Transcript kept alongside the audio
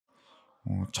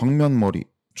정면 머리,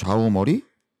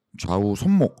 좌우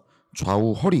손목,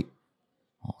 좌우 허리,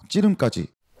 찌름까지.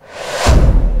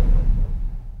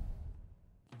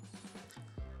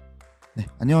 네,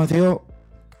 안녕하세요.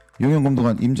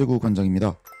 용영검도관 임재구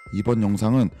관장입니다. 이번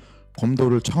영상은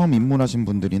검도를 처음 입문하신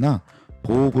분들이나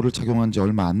보호구를 착용한 지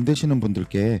얼마 안 되시는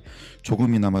분들께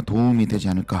조금이나마 도움이 되지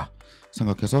않을까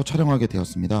생각해서 촬영하게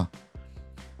되었습니다.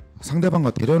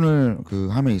 상대방과 대련을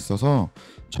함에 있어서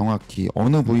정확히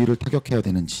어느 부위를 타격해야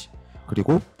되는지,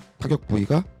 그리고 타격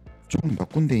부위가 총 몇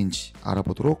군데인지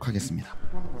알아보도록 하겠습니다.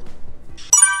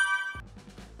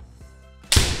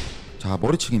 자,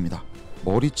 머리치기입니다.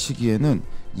 머리치기에는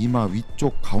이마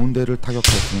위쪽 가운데를 타격할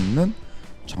수 있는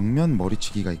정면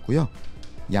머리치기가 있고요,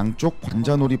 양쪽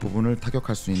관자놀이 부분을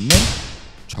타격할 수 있는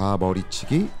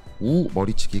좌머리치기,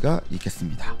 우머리치기가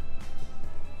있겠습니다.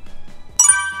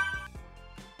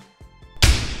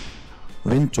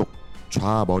 왼쪽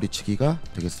좌머리치기가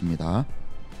되겠습니다.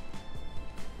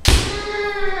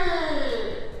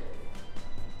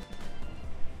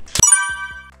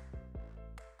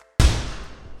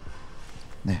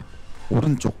 네,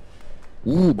 오른쪽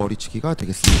우머리치기가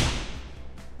되겠습니다.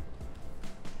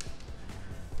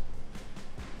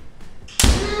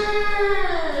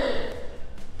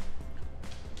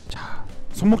 자,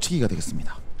 손목치기가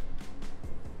되겠습니다.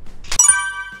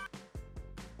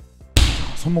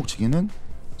 자, 손목치기는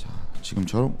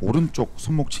지금처럼 오른쪽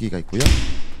손목치기가 있고요,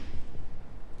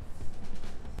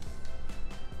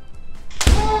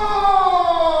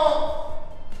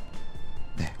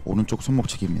 네, 오른쪽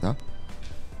손목치기입니다.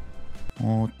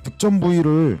 득점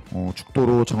부위를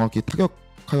죽도로 정확히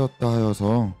타격하였다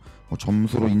하여서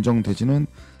점수로 인정되지는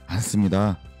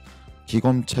않습니다.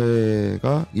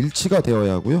 기검체가 일치가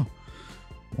되어야 하고요,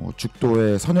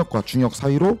 죽도의 선역과 중역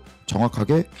사이로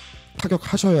정확하게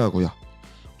타격하셔야 하고요,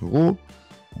 그리고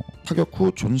타격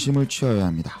후 존심을 취해야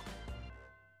합니다.